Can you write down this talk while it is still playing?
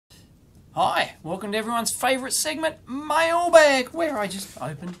Hi, welcome to everyone's favourite segment, Mailbag, where I just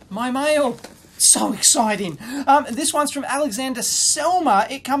open my mail. So exciting. This one's from Alexander Selmer.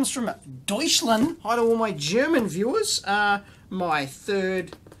 It comes from Deutschland. Hi to all my German viewers. My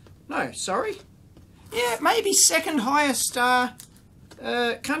third, no, sorry. Yeah, maybe second highest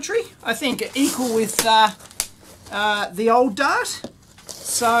country. I think equal with the old Dart.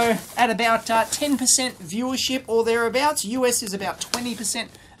 So at about 10% viewership or thereabouts. US is about 20%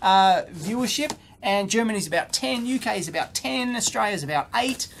 viewership, and Germany's about 10, UK is about 10, Australia's about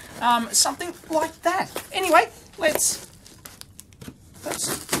 8, something like that. Anyway, that's not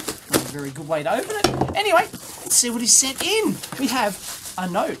a very good way to open it. Anyway, let's see what he sent in. We have a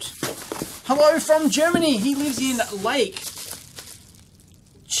note. Hello from Germany. He lives in Lake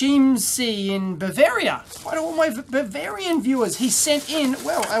Chiemsee in Bavaria. Why do all my Bavarian viewers? He sent in,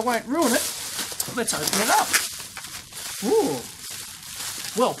 well, I won't ruin it. Let's open it up. Ooh.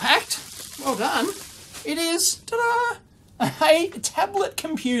 Well packed. Well done. It is, ta-da, a tablet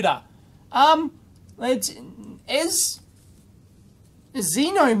computer. It's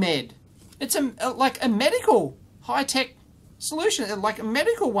Esinomed. It's like a medical high-tech solution, like a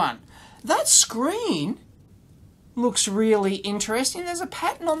medical one. That screen looks really interesting. There's a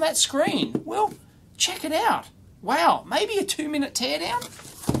pattern on that screen. Well, check it out. Wow, maybe a 2-minute teardown?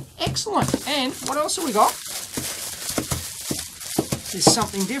 Excellent. And what else have we got? Is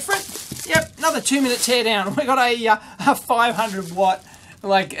something different. Yep, another 2-minute teardown. We got a 500 watt,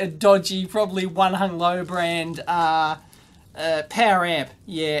 like a dodgy, probably one hung low brand power amp.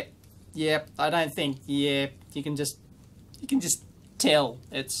 Yeah, I don't think. Yeah, you can just tell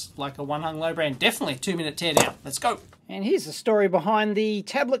it's like a one hung low brand. Definitely 2-minute teardown. Let's go. And here's the story behind the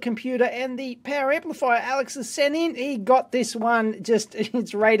tablet computer and the power amplifier Alex has sent in. He got this one,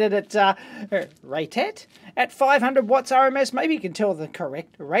 it's rated at 500 watts RMS. Maybe you can tell the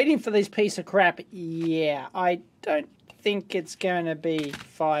correct rating for this piece of crap. Yeah, I don't think it's going to be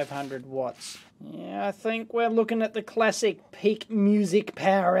 500 watts. Yeah, I think we're looking at the classic peak music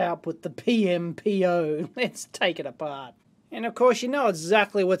power output, the PMPO. Let's take it apart. And of course, you know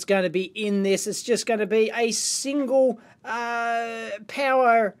exactly what's going to be in this. It's just going to be a single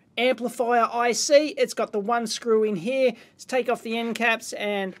power amplifier IC. It's got the one screw in here. Let's take off the end caps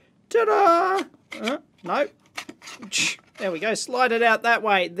and ta-da! No. There we go. Slide it out that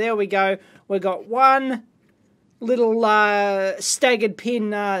way. There we go. We've got one little staggered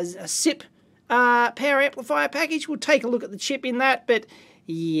pin SIP power amplifier package. We'll take a look at the chip in that. But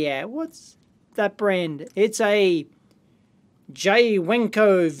yeah, what's that brand? It's a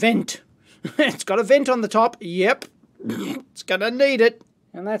Wenco vent. It's got a vent on the top. Yep. It's going to need it.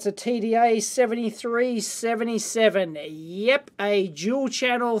 And that's a TDA 7377. Yep. A dual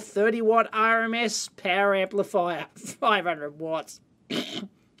channel 30 watt RMS power amplifier. 500 watts.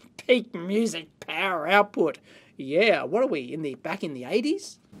 Peak music power output. Yeah. What are we? Back in the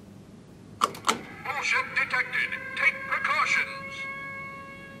 80s? Bullshit detected. Take precautions.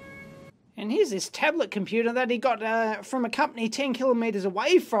 And here's this tablet computer that he got from a company 10 kilometres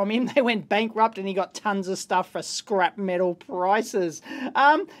away from him. They went bankrupt and he got tons of stuff for scrap metal prices.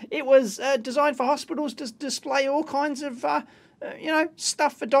 It was designed for hospitals to display all kinds of,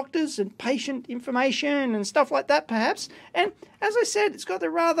 stuff for doctors and patient information and stuff like that, perhaps. And as I said, it's got the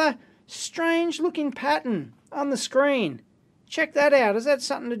rather strange-looking pattern on the screen. Check that out. Is that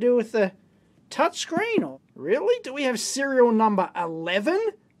something to do with the touch screen? Or really? Do we have serial number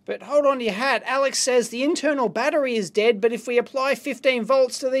 11? But hold on to your hat. Alex says the internal battery is dead, but if we apply 15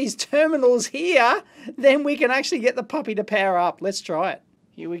 volts to these terminals here, then we can actually get the puppy to power up. Let's try it.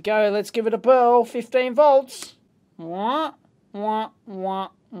 Here we go. Let's give it a whirl. 15 volts. Wah, wah, wah,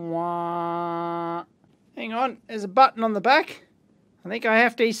 wah. Hang on. There's a button on the back. I think I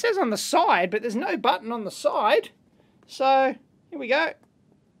have to... He says on the side, but there's no button on the side. So, here we go.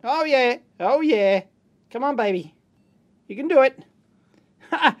 Oh, yeah. Oh, yeah. Come on, baby. You can do it.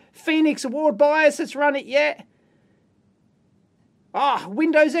 Phoenix Award bias, let's run it yet. Ah,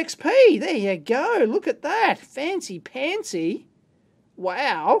 Windows XP, there you go. Look at that, fancy pantsy.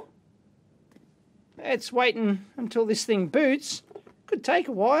 Wow. It's waiting until this thing boots. Could take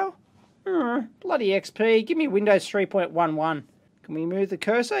a while. Bloody XP, give me Windows 3.11. Can we move the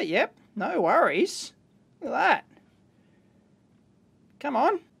cursor? Yep, no worries. Look at that. Come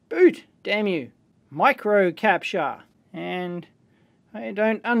on, boot, damn you. Micro capture. And I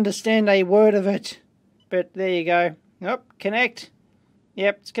don't understand a word of it, but there you go. Yep, connect.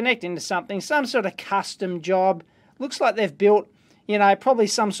 Yep, it's connecting to something, some sort of custom job. Looks like they've built, probably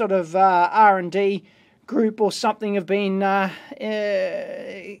some sort of R&D group or something have been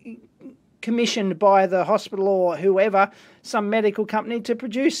commissioned by the hospital or whoever, some medical company to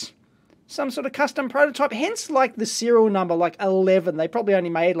produce some sort of custom prototype, hence like the serial number, like 11. They probably only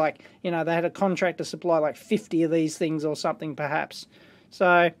made like, you know, they had a contract to supply like 50 of these things or something perhaps.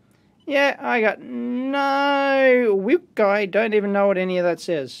 So, yeah, I got no Wiki. I don't even know what any of that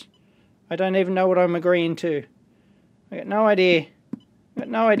says. I don't even know what I'm agreeing to. I got no idea. I got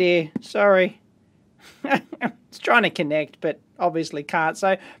no idea. Sorry. It's trying to connect, but obviously can't.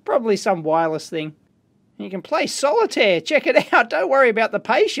 So, probably some wireless thing. You can play solitaire. Check it out. Don't worry about the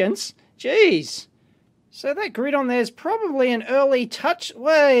patience. Jeez. So that grid on there is probably an early touch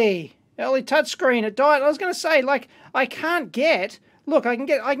screen. It died. I was going to say, like, I can't get. Look, I can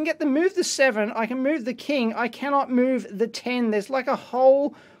get the move the 7. I can move the king. I cannot move the 10. There's like a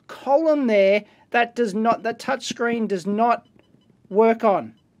whole column there that does not. The touch screen does not work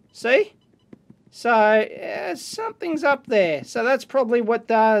on. See? So something's up there. So that's probably what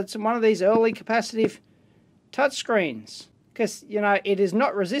it's one of these early capacitive touchscreens, because, you know, it is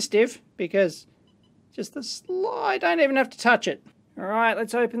not resistive, because just the slide, I don't even have to touch it. All right,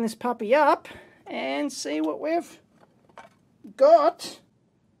 let's open this puppy up and see what we've got.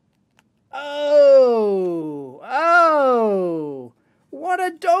 Oh, what a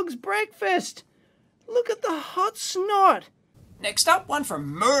dog's breakfast. Look at the hot snot. Next up, one from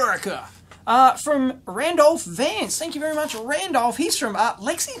America. From Randolph Vance. Thank you very much, Randolph. He's from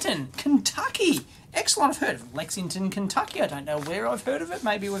Lexington, Kentucky. Excellent. I've heard of Lexington, Kentucky. I don't know where I've heard of it.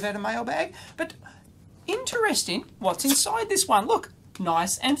 Maybe we've had a mailbag. But interesting what's inside this one. Look,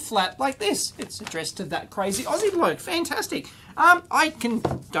 nice and flat like this. It's addressed to that crazy Aussie bloke. Fantastic.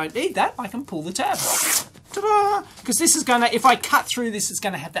 Don't need that. I can pull the tab. Ta-da! Because this is going to, if I cut through this, it's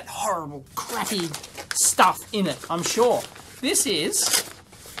going to have that horrible, crappy stuff in it, I'm sure. This is...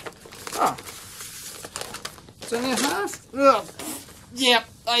 Oh. It's only a half. Ugh. Yep,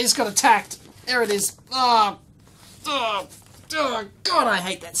 I just got attacked. There it is. Oh, God, I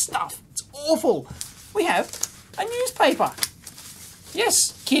hate that stuff. It's awful. We have a newspaper.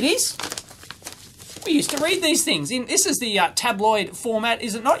 Yes, kiddies. We used to read these things. This is the tabloid format,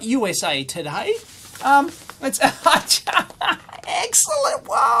 is it not? USA Today. It's excellent.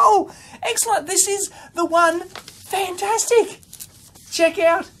 Whoa, excellent. This is the one. Fantastic. Check it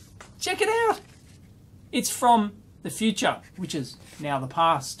out. It's from the future, which is now the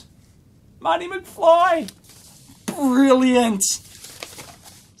past. Marty McFly. Brilliant.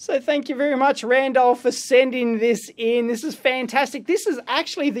 So thank you very much, Randolph, for sending this in. This is fantastic. This is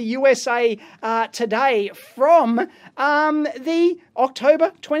actually the USA Today from the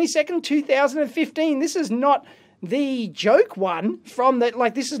October 22nd, 2015. This is not the joke one from the,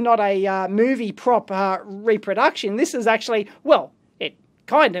 like, this is not a movie prop reproduction. This is actually, well, it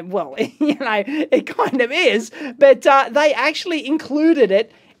kind of is, but they actually included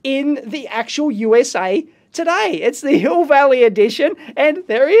it in the actual USA Today. It's the Hill Valley edition, and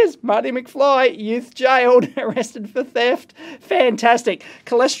there he is, Marty McFly, youth jailed, arrested for theft. Fantastic.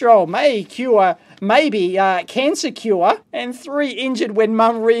 Cholesterol maybe cancer cure, and 3 injured when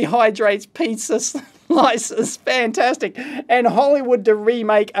mum rehydrates pizza slices. Fantastic. And Hollywood to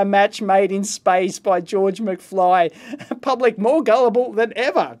remake A Match Made in Space by George McFly. Public more gullible than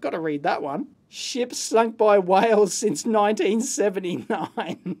ever. Got to read that one. Ships sunk by whales since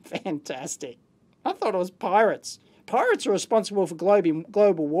 1979. Fantastic. I thought it was pirates. Pirates are responsible for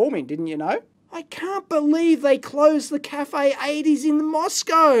global warming, didn't you know? I can't believe they closed the Cafe 80s in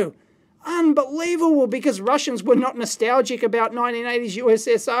Moscow. Unbelievable, because Russians were not nostalgic about 1980s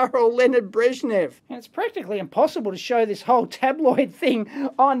USSR or Leonid Brezhnev. And it's practically impossible to show this whole tabloid thing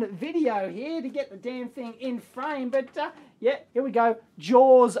on video here to get the damn thing in frame. But yeah, here we go.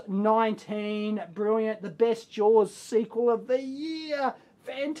 Jaws 19. Brilliant. The best Jaws sequel of the year.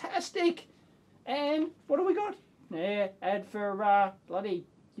 Fantastic. And what do we got? Yeah, ad for bloody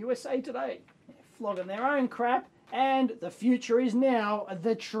USA Today. Yeah, flogging their own crap. And the future is now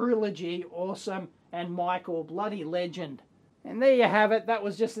the trilogy. Awesome. And Michael, bloody legend. And there you have it. That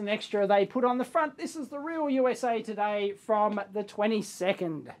was just an extra they put on the front. This is the real USA Today from the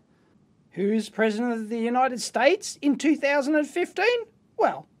 22nd. Who's President of the United States in 2015?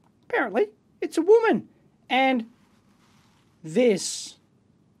 Well, apparently it's a woman. And this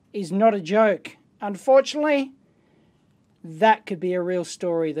is not a joke. Unfortunately, that could be a real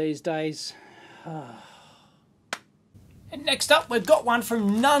story these days. And next up, we've got one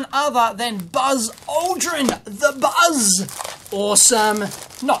from none other than Buzz Aldrin, the Buzz. Awesome.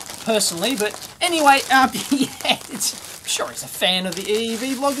 Not personally, but anyway, yeah, I'm sure he's a fan of the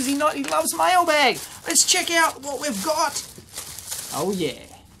EEVblog, is he not? He loves Mailbag. Let's check out what we've got. Oh yeah.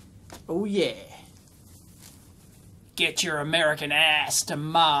 Oh yeah. Get your American ass to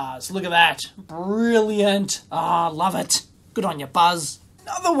Mars. Look at that. Brilliant. Ah, love it. Good on you, Buzz.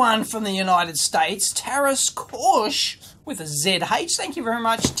 Another one from the United States, Taras Korsh, with a ZH. Thank you very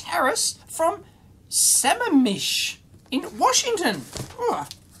much, Taras, from Sammamish in Washington. Oh,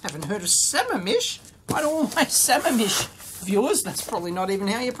 I haven't heard of Sammamish. I don't want my Sammamish viewers. That's probably not even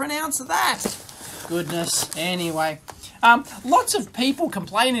how you pronounce that. Goodness. Anyway, lots of people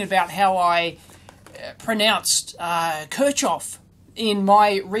complaining about how I pronounced Kirchhoff in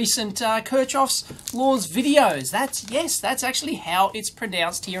my recent Kirchhoff's Laws videos. That's actually how it's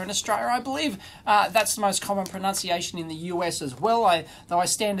pronounced here in Australia. I believe that's the most common pronunciation in the US as well, though I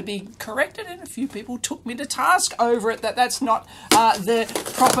stand to be corrected, and a few people took me to task over it, that's not the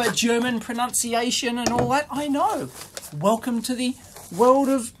proper German pronunciation and all that. I know. Welcome to the world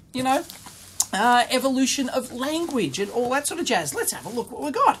of, you know, evolution of language and all that sort of jazz. Let's have a look what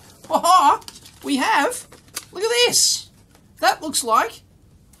we got. Aha! We have, look at this. That looks like,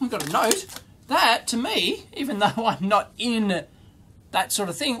 I've got a note, that to me, even though I'm not in that sort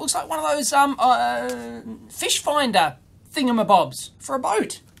of thing, looks like one of those fish finder thingamabobs for a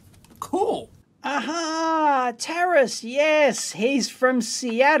boat. Cool. Aha, Taras, yes, he's from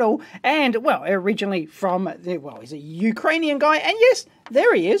Seattle, and, well, originally from, well, he's a Ukrainian guy, and yes,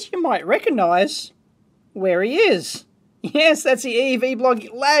 there he is. You might recognise where he is. Yes, that's the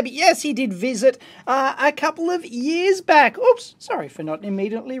EEVblog lab. Yes, he did visit a couple of years back. Oops, sorry for not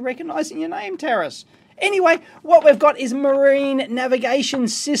immediately recognising your name, Taras. Anyway, what we've got is marine navigation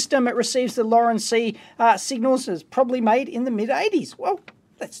system. It receives the LORAN C signals. It's probably made in the mid-80s. Well,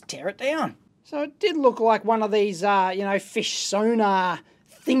 let's tear it down. So it did look like one of these, you know, fish sonar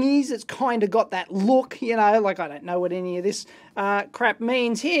thingies. It's kind of got that look, you know, like I don't know what any of this crap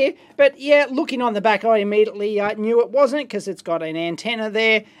means here. But yeah, looking on the back, I immediately knew it wasn't, because it's got an antenna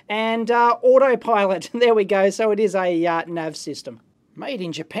there and autopilot. There we go. So it is a nav system. Made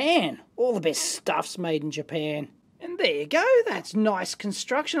in Japan. All the best stuff's made in Japan. And there you go, that's nice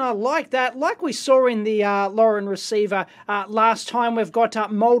construction. I like that. Like we saw in the LORAN receiver last time, we've got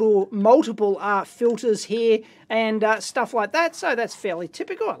multiple filters here and stuff like that. So that's fairly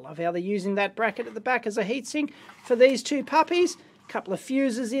typical. I love how they're using that bracket at the back as a heatsink for these two puppies. A couple of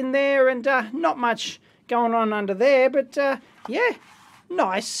fuses in there and not much going on under there. But yeah,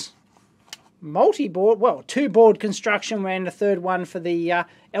 nice. Multi-board, well, two-board construction and a third one for the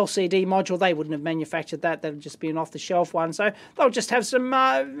LCD module. They wouldn't have manufactured that. That would just be an off-the-shelf one. So they'll just have some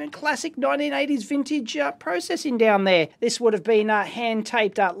classic 1980s vintage processing down there. This would have been a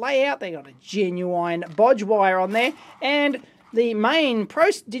hand-taped layout. They got a genuine bodge wire on there. And the main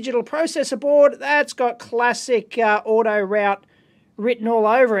digital processor board, that's got classic auto route written all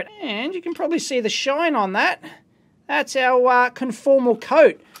over it. And you can probably see the shine on that. That's our conformal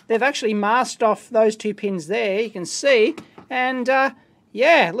coat. They've actually masked off those two pins there, you can see. And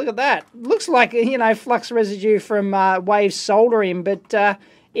yeah, look at that. Looks like, you know, flux residue from wave soldering, but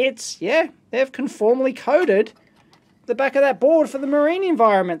it's, yeah, they've conformally coated the back of that board for the marine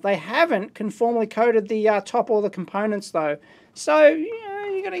environment. They haven't conformally coated the top or the components though. So, you know,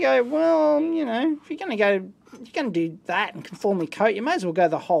 you're going to go, well, you know, if you're going to do that and conformally coat, you may as well go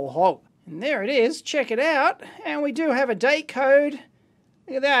the whole hog. And there it is, check it out. And we do have a date code.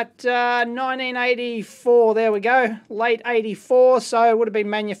 Look at that, 1984, there we go, late 84, so it would have been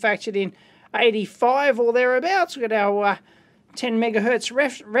manufactured in 85 or thereabouts. We've got our 10 megahertz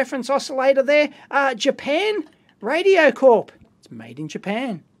reference oscillator there. Japan Radio Corp. It's made in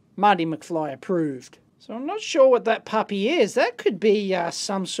Japan. Marty McFly approved. So I'm not sure what that puppy is. That could be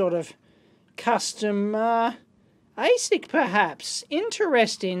some sort of custom ASIC perhaps.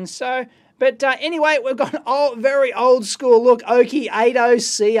 Interesting. So... But anyway, we've got an very old school look Oki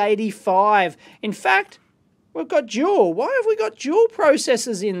 80C85. In fact, we've got dual. Why have we got dual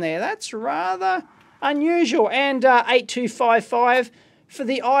processors in there? That's rather unusual. And 8255 for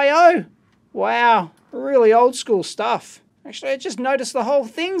the I/O. Wow, really old school stuff. Actually, I just noticed the whole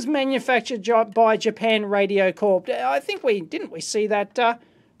thing's manufactured by Japan Radio Corp. I think didn't we see that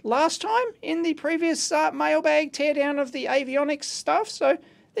last time in the previous mailbag teardown of the avionics stuff? So...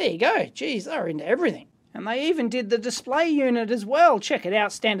 there you go. Geez, they're into everything. And they even did the display unit as well. Check it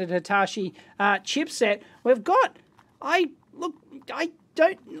out, standard Hitachi chipset. We've got, that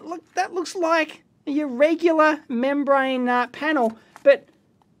looks like your regular membrane panel, but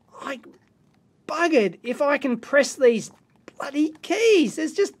buggered if I can press these bloody keys.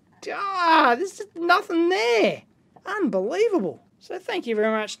 There's just nothing there. Unbelievable. So thank you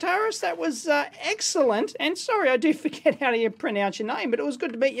very much, Taras. That was excellent. And sorry, I do forget how to pronounce your name, but it was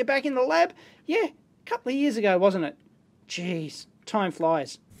good to meet you back in the lab. Yeah, a couple of years ago, wasn't it? Jeez, time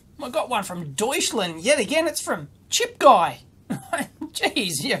flies. I got one from Deutschland. Yet again, it's from Chip Guy.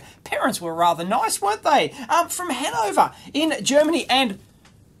 Jeez, your parents were rather nice, weren't they? From Hanover in Germany. And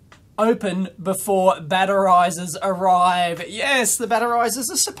open before batterizers arrive. Yes, the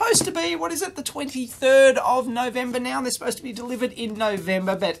batterizers are supposed to be, what is it, the 23rd of November now? They're supposed to be delivered in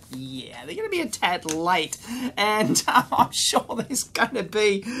November, but yeah, they're going to be a tad late. And I'm sure there's going to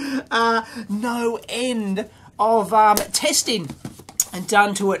be no end of testing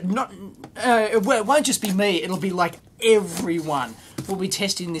done to it. Not, well, it won't just be me, it'll be like everyone will be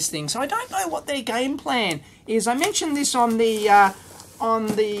testing this thing. So I don't know what their game plan is. I mentioned this on the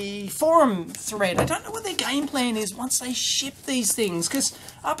forum thread. I don't know what their game plan is once they ship these things, because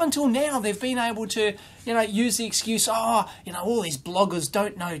up until now they've been able to, you know, use the excuse, oh, you know, all these bloggers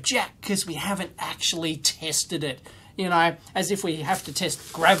don't know jack because we haven't actually tested it. You know, as if we have to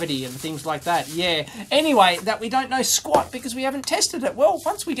test gravity and things like that. Yeah. Anyway, that we don't know squat because we haven't tested it. Well,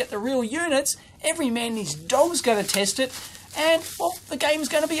 once we get the real units, every man and his dog's going to test it. And, well, the game's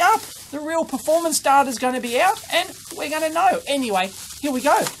going to be up. The real performance data's going to be out. And we're going to know. Anyway, here we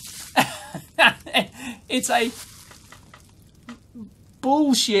go. It's a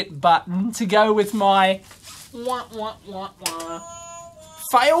bullshit button to go with my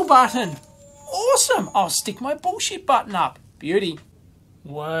fail button. Awesome! I'll stick my bullshit button up. Beauty.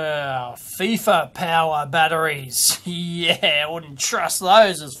 Wow, FIFA power batteries. Yeah, I wouldn't trust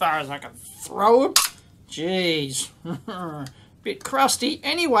those as far as I can throw them. Jeez. Bit crusty.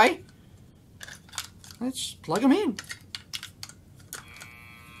 Anyway, let's plug them in.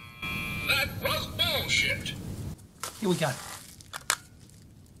 That was bullshit. Here we go.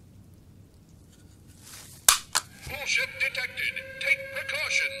 Bullshit detected. Take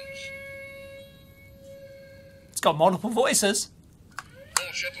precautions. It's got multiple voices.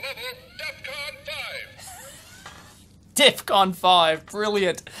 Bullshit level DEFCON 5. DEFCON 5.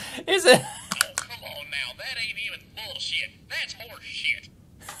 Brilliant. Is it? Oh, come on now. That ain't even bullshit. That's horse shit.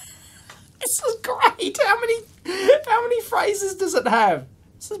 This is great. How many phrases does it have?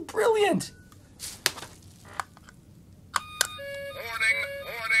 This is brilliant. Warning,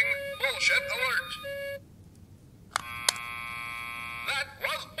 warning, bullshit alert. That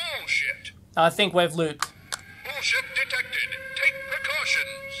was bullshit. I think we've looped. Bullshit detected. Take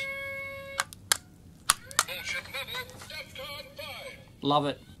precautions. Bullshit level DEFCON 5. Love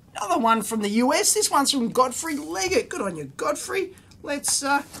it. Another one from the US. This one's from Godfrey Leggett. Good on you, Godfrey. Let's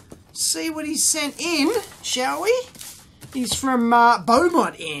see what he sent in, shall we? He's from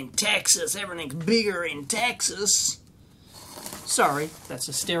Beaumont in Texas. Everything's bigger in Texas. Sorry, that's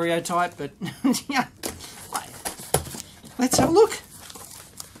a stereotype, but yeah. Let's have a look.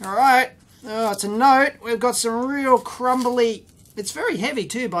 All right. Oh, it's a note. We've got some real crumbly... It's very heavy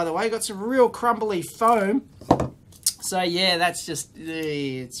too, by the way. Got some real crumbly foam. So, yeah, that's just...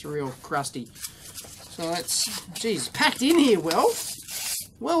 it's real crusty. So, it's... Geez, packed in here well.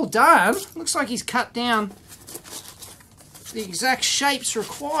 Well done. Looks like he's cut down the exact shapes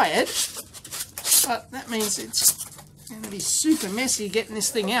required. But that means it's going to be super messy getting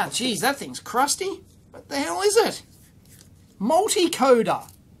this thing out. Geez, that thing's crusty. What the hell is it? Multicoder.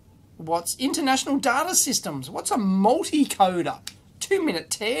 What's International Data Systems? What's a multicoder?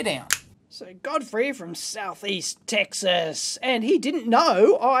 2-minute teardown. So Godfrey from Southeast Texas, and he didn't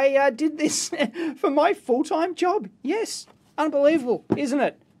know I did this for my full-time job. Yes, unbelievable, isn't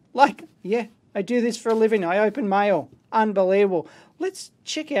it? Like, yeah, I do this for a living. I open mail. Unbelievable. Let's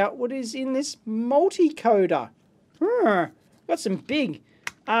check out what is in this multicoder. Got some big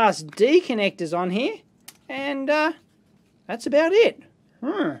RSD connectors on here, and that's about it.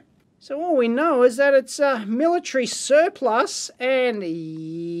 So all we know is that it's a military surplus, and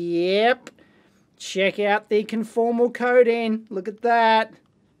yep, check out the conformal coding. Look at that.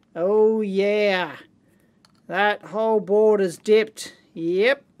 Oh yeah, that whole board is dipped.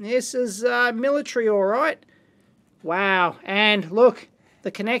 Yep, this is military, all right. Wow, and look,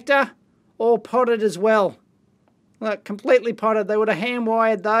 the connector all potted as well. Look, completely potted. They would have hand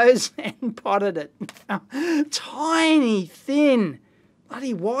wired those and potted it. Tiny, thin.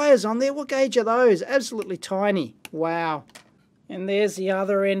 Bloody wires on there. What gauge are those? Absolutely tiny. Wow. And there's the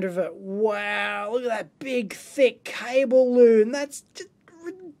other end of it. Wow. Look at that big, thick cable loom. That's just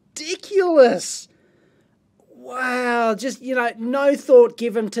ridiculous. Wow. Just, you know, no thought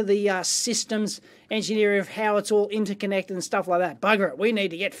given to the systems engineering of how it's all interconnected and stuff like that. Bugger it. We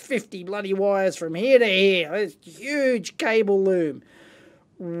need to get 50 bloody wires from here to here. There's a huge cable loom.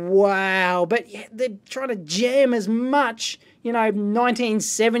 Wow. But yeah, they're trying to jam as much, you know,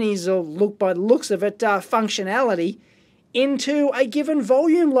 1970s, or look by the looks of it, functionality into a given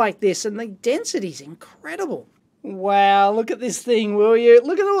volume like this, and the density's incredible. Wow, look at this thing, will you?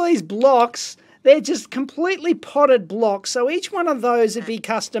 Look at all these blocks. They're just completely potted blocks, so each one of those would be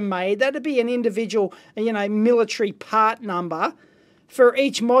custom made. That'd be an individual, you know, military part number for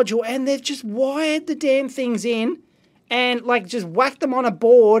each module, and they've just wired the damn things in and like just whacked them on a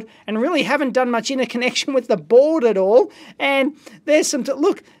board and really haven't done much interconnection with the board at all. And there's some,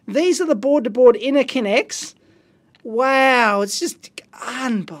 look, these are the board-to-board interconnects. Wow, it's just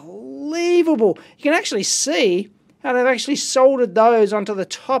unbelievable. You can actually see how they've actually soldered those onto the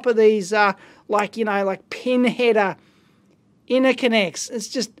top of these, like pin header interconnects. It's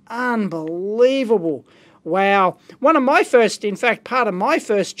just unbelievable. Wow. One of my first, in fact, part of my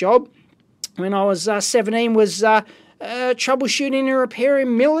first job when I was 17 was troubleshooting and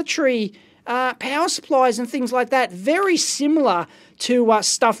repairing military power supplies and things like that. Very similar to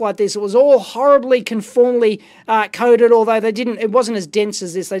stuff like this. It was all horribly conformally coded, although they didn't. It wasn't as dense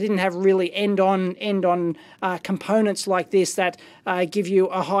as this. They didn't have really end-on components like this that give you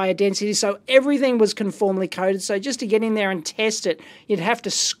a higher density. So everything was conformally coded. So just to get in there and test it, you'd have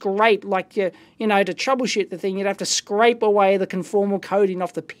to scrape, like to troubleshoot the thing, you'd have to scrape away the conformal coding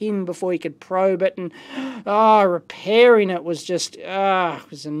off the pin before you could probe it. And repairing it was just it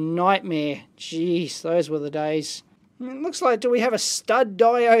was a nightmare. Jeez, those were the days. It looks like, do we have a stud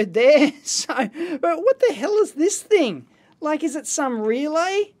diode there? So, but what the hell is this thing? Like, is it some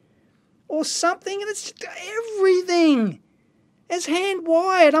relay or something? And it's just everything. It's hand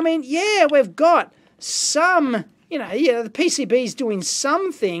wired. I mean, yeah, we've got some, the PCB's doing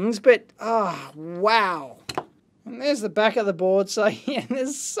some things, but, wow. And there's the back of the board. So, yeah,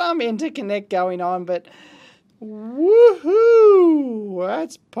 there's some interconnect going on, but woohoo!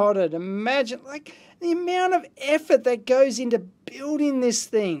 That's potted. Imagine, like, the amount of effort that goes into building this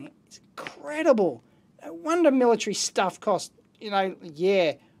thing. It's incredible. No wonder military stuff costs,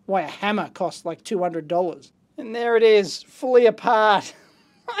 why a hammer costs like $200. And there it is, fully apart.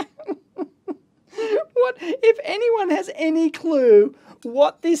 What, if anyone has any clue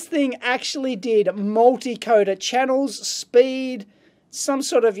what this thing actually did, multi-coder, channels, speed, some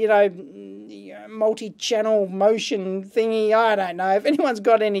sort of, multi-channel motion thingy, I don't know. If anyone's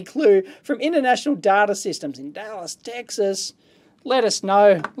got any clue from International Data Systems in Dallas, Texas, let us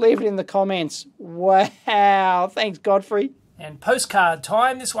know. Leave it in the comments. Wow. Thanks, Godfrey. And postcard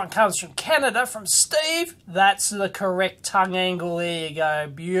time. This one comes from Canada, from Steve. That's the correct tongue angle. There you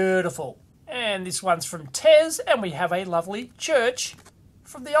go. Beautiful. And this one's from Tez, and we have a lovely church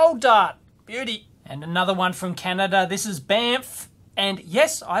from the old Dart. Beauty. And another one from Canada. This is Banff. And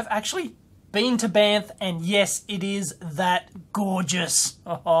yes, I've actually been to Banff, and yes, it is that gorgeous.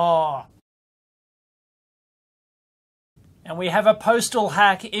 Oh. And we have a postal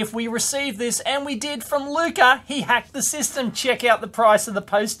hack. If we receive this, and we did, from Luca, he hacked the system. Check out the price of the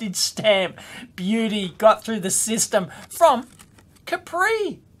postage stamp. Beauty. Got through the system from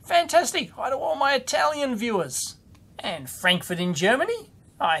Capri. Fantastic. Hi to all my Italian viewers. And Frankfurt in Germany.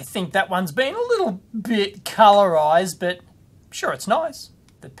 I think that one's been a little bit colorized, but sure, it's nice.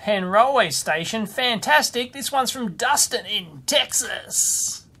 The Penn Railway Station, fantastic. This one's from Dustin in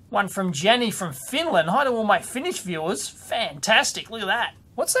Texas. One from Jenny from Finland. Hi to all my Finnish viewers. Fantastic, look at that.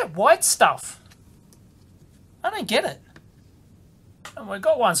 What's that white stuff? I don't get it. And we've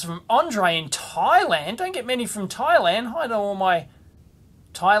got ones from Andre in Thailand. Don't get many from Thailand. Hi to all my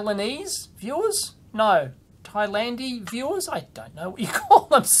Thailandese viewers. No, Thailandi viewers. I don't know what you call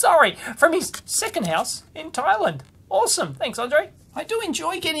them. Sorry. From his second house in Thailand. Awesome. Thanks, Andre. I do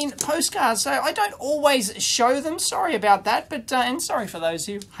enjoy getting postcards, so I don't always show them. Sorry about that, but and sorry for those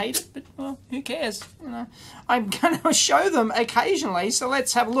who hate it, but, well, who cares? I'm going to show them occasionally, so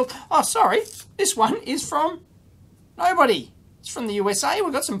let's have a look. Oh, sorry. This one is from nobody. It's from the USA.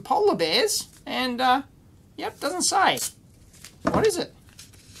 We've got some polar bears, and, yep, doesn't say. What is it?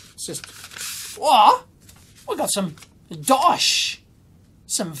 It's just, oh, we've got some dosh,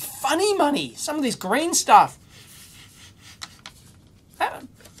 some funny money, some of this green stuff.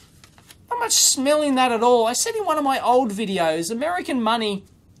 Not much smelling that at all. I said in one of my old videos, American money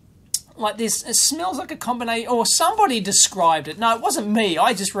like this, it smells like a combination, or somebody described it. No, it wasn't me.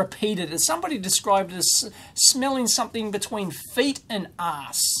 I just repeated it. Somebody described it as smelling something between feet and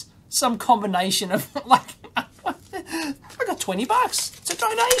ass. Some combination of, like, I got $20. It's a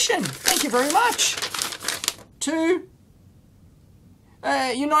donation. Thank you very much. To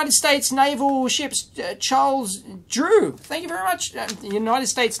United States Naval Ships, Charles Drew. Thank you very much. United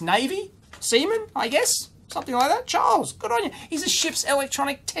States Navy seaman, I guess. Something like that. Charles, good on you. He's a ship's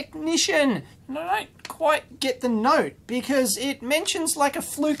electronic technician. And I don't quite get the note because it mentions like a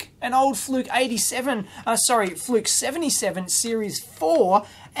fluke, an old fluke 87, fluke 77 series 4,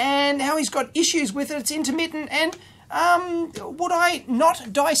 and how he's got issues with it. It's intermittent, and would I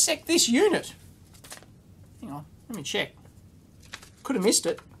not dissect this unit? Hang on, let me check. Could have missed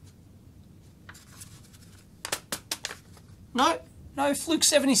it. No, No, Fluke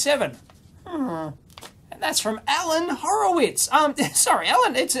 77. And that's from Alan Horowitz. Sorry,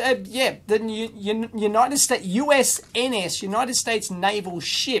 Alan. It's yeah, the United States USNS, United States Naval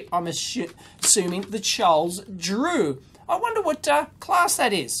Ship. I'm assuming the Charles Drew. I wonder what class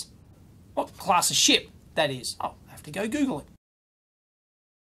that is. What class of ship that is. I'll have to go Google it.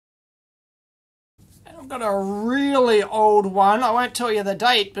 And I've got a really old one. I won't tell you the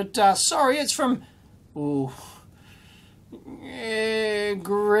date, but sorry, it's from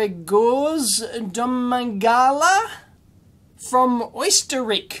Gregors Domagala from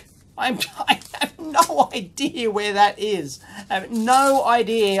Oysterreich. I have no idea where that is. I have no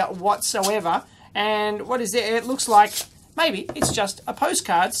idea whatsoever. And what is it? It looks like maybe it's just a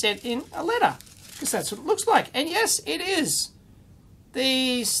postcard sent in a letter, because that's what it looks like. And yes, it is.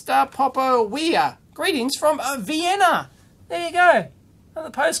 The Star Popper Weir. Greetings from Vienna. There you go. On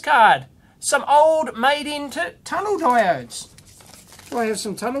the postcard. Some old made-in tunnel diodes. Do I have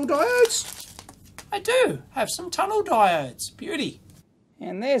some tunnel diodes? I do have some tunnel diodes. Beauty.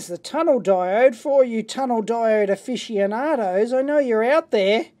 And there's the tunnel diode for you tunnel diode aficionados. I know you're out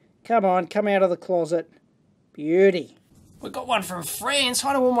there. Come on, come out of the closet. Beauty. We've got one from France.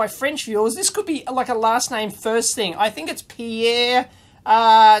 Hi to all my French viewers. This could be like a last name first thing. I think it's Pierre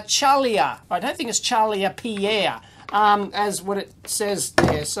Charlier. I don't think it's Charlier Pierre, as what it says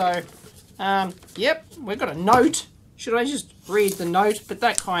there. So, yep, we've got a note. Should I just read the note? But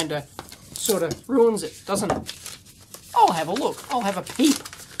that kind of sort of ruins it, doesn't it? I'll have a look. I'll have a peep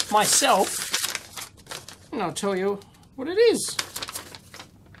myself. And I'll tell you what it is.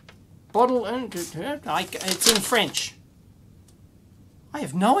 Bottle and... it's in French. I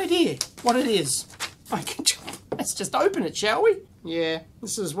have no idea what it is. Let's just open it, shall we? Yeah,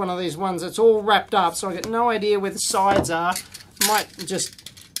 this is one of these ones that's all wrapped up, so I got no idea where the sides are. Might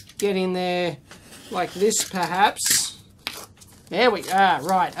just get in there like this, perhaps. There we are.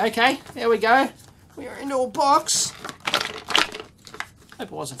 Right, okay. There we go. We are into a box. Hope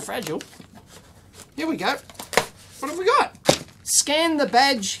it wasn't fragile. Here we go. What have we got? Scan the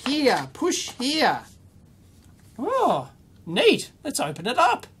badge here. Push here. Oh, neat. Let's open it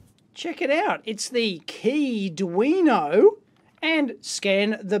up. Check it out. It's the Keyduino. And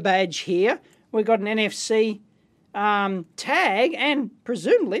scan the badge here. We've got an NFC tag, and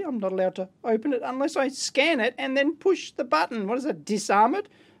presumably I'm not allowed to open it unless I scan it and then push the button. What is it? Disarm it?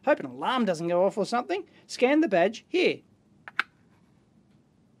 Hope an alarm doesn't go off or something. Scan the badge here.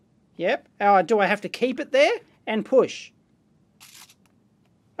 Yep. Do I have to keep it there and push?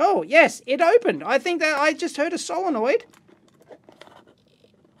 Oh, yes, it opened. I think that I just heard a solenoid.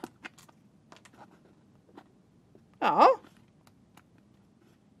 Oh.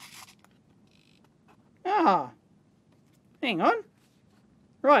 Ah. Hang on.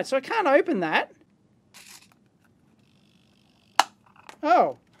 Right, so I can't open that.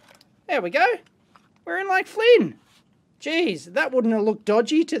 Oh. There we go. We're in Lake Flynn. Jeez, that wouldn't have looked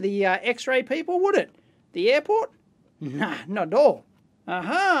dodgy to the X-ray people, would it? The airport? Nah, not at all.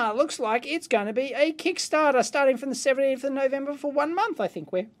 Aha, looks like it's going to be a Kickstarter starting from the 17th of November for 1 month. I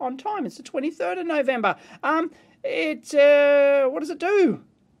think we're on time. It's the 23rd of November. What does it do?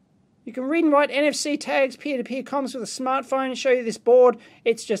 You can read and write NFC tags, peer-to-peer comms with a smartphone and show you this board.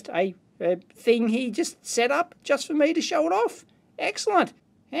 It's just a thing he just set up just for me to show it off. Excellent.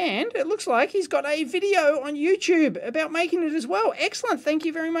 And it looks like he's got a video on YouTube about making it as well. Excellent. Thank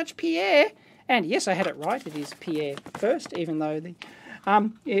you very much, Pierre. And yes, I had it right. It is Pierre first, even though the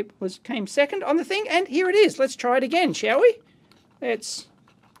came second on the thing. And here it is. Let's try it again, shall we?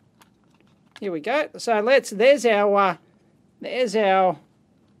 Here we go. So there's our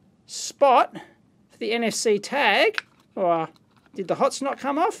spot for the NFC tag. Or did the hots not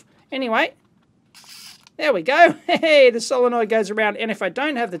come off? Anyway, there we go. Hey, the solenoid goes around, and if I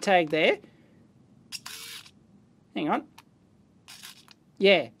don't have the tag there, hang on.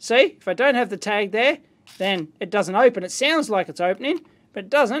 Yeah, see, if I don't have the tag there, then it doesn't open. It sounds like it's opening, but it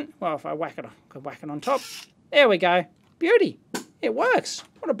doesn't. Well, if I whack it on top, there we go. Beauty. It works.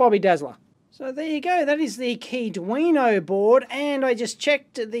 What a Bobby Dazzler. So there you go, that is the Keyduino board, and I just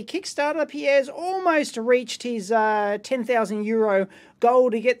checked the Kickstarter. Pierre's almost reached his €10,000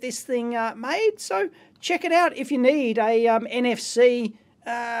 goal to get this thing made, so check it out if you need a NFC.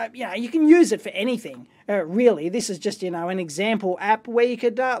 You can use it for anything, really. This is just, an example app where you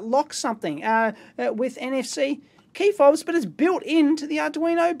could lock something with NFC key fobs, but it's built into the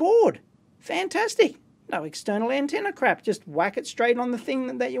Arduino board. Fantastic. No external antenna crap, just whack it straight on the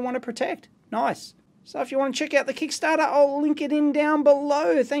thing that you want to protect. Nice. So if you want to check out the Kickstarter, I'll link it in down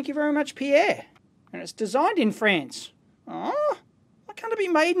below. Thank you very much, Pierre. And it's designed in France. Oh, why can't it be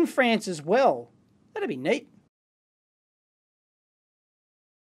made in France as well? That'd be neat.